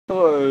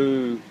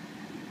Hello.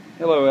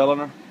 Hello,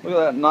 Eleanor. Look at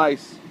that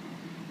nice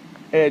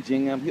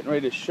edging. I'm getting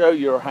ready to show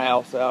your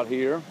house out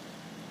here.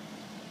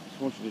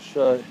 Just want you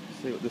to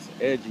see what this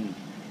edging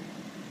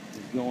is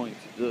going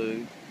to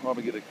do.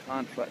 Probably get a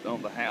contract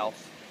on the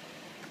house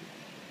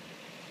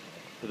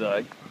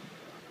today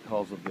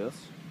because of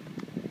this.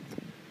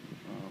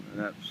 And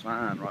that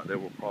sign right there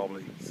will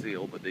probably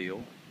seal the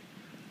deal.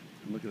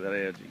 And look at that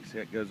edging. See,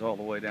 it goes all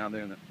the way down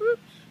there, and then, oops,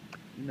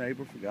 your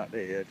neighbor forgot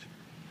the edge.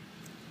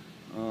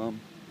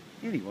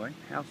 Anyway,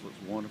 house looks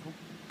wonderful.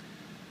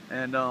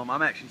 And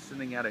I'm actually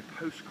sending out a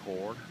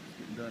postcard, it's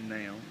getting done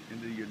now,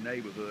 into your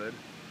neighborhood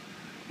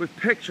with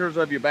pictures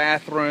of your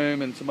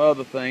bathroom and some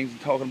other things, and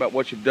talking about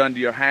what you've done to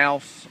your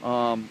house.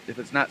 If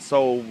it's not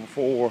sold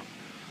before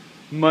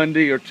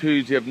Monday or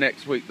Tuesday of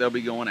next week, they'll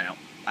be going out.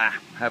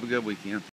 Have a good weekend.